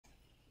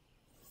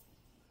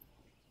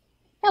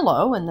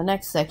Hello, in the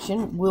next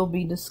section we'll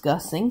be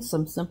discussing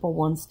some simple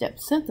one-step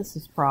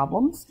synthesis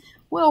problems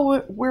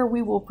where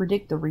we will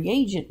predict the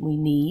reagent we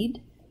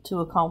need to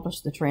accomplish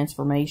the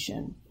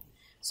transformation.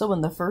 So in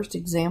the first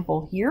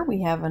example here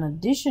we have an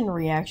addition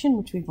reaction,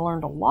 which we've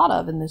learned a lot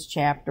of in this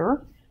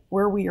chapter,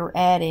 where we are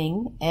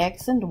adding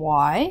X and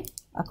Y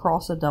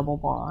across a double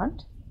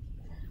bond.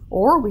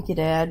 Or we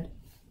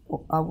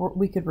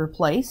could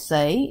replace,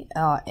 say,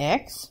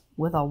 X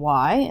with a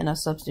Y in a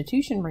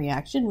substitution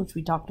reaction, which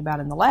we talked about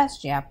in the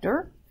last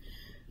chapter.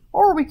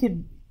 Or we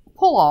could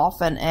pull off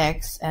an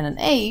X and an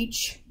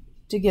H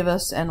to give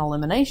us an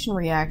elimination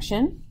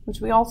reaction,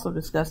 which we also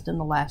discussed in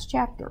the last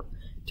chapter,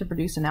 to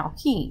produce an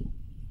alkene.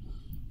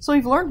 So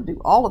we've learned to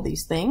do all of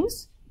these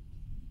things.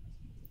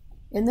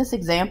 In this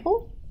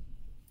example,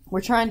 we're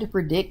trying to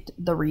predict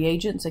the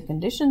reagents and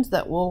conditions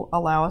that will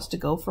allow us to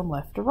go from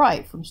left to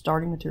right, from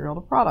starting material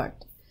to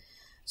product.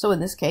 So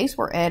in this case,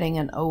 we're adding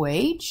an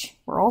OH.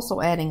 We're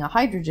also adding a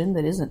hydrogen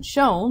that isn't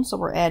shown, so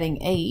we're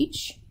adding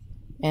H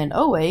and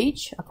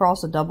OH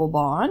across a double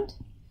bond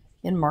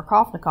in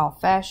Markovnikov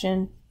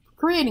fashion,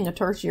 creating a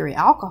tertiary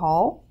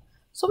alcohol,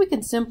 so we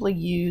can simply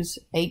use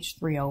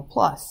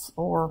H3O+,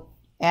 or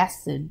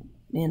acid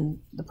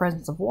in the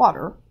presence of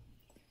water,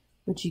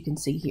 which you can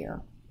see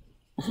here.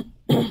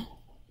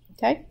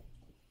 Okay?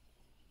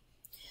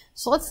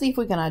 So let's see if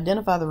we can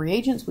identify the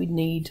reagents we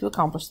need to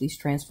accomplish these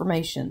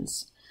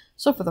transformations.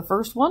 So for the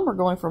first one, we're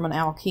going from an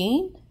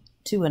alkene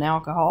to an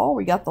alcohol.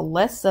 We got the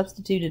less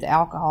substituted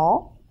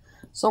alcohol.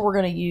 So we're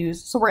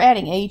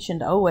adding H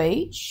and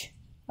OH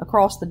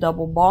across the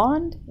double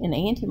bond in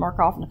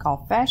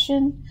anti-Markovnikov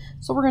fashion.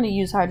 So we're going to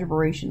use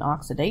hydroboration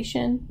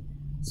oxidation.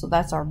 So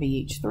that's our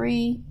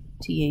BH3,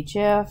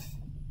 THF,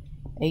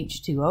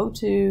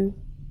 H2O2,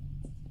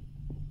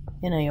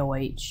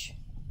 NaOH.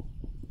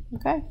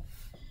 Okay?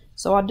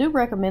 So I do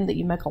recommend that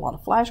you make a lot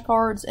of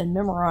flashcards and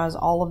memorize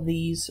all of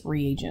these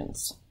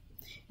reagents.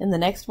 In the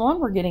next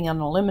one, we're getting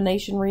an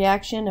elimination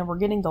reaction, and we're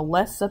getting the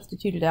less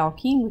substituted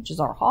alkene, which is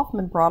our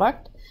Hoffman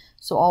product.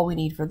 So all we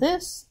need for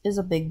this is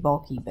a big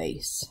bulky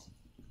base,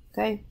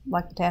 okay,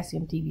 like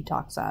potassium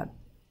T-butoxide.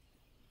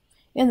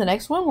 In the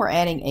next one, we're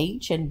adding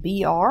H and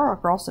Br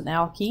across an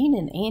alkene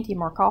in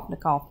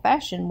anti-Markovnikov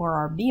fashion, where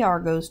our Br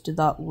goes to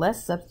the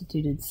less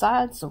substituted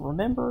side. So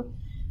remember,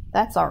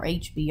 that's our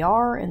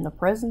HBr in the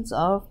presence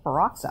of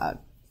peroxide.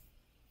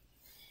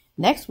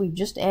 Next, we've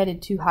just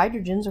added two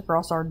hydrogens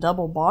across our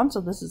double bond,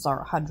 so this is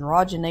our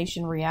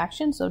hydrogenation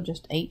reaction, so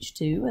just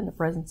H2 in the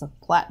presence of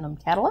platinum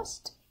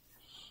catalyst.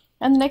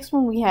 And the next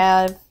one we've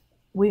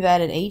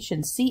added H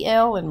and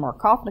Cl in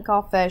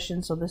Markovnikov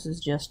fashion, so this is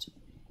just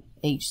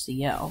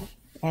HCl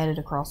added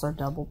across our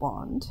double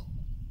bond.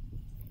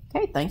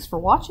 Okay, thanks for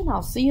watching.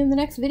 I'll see you in the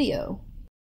next video.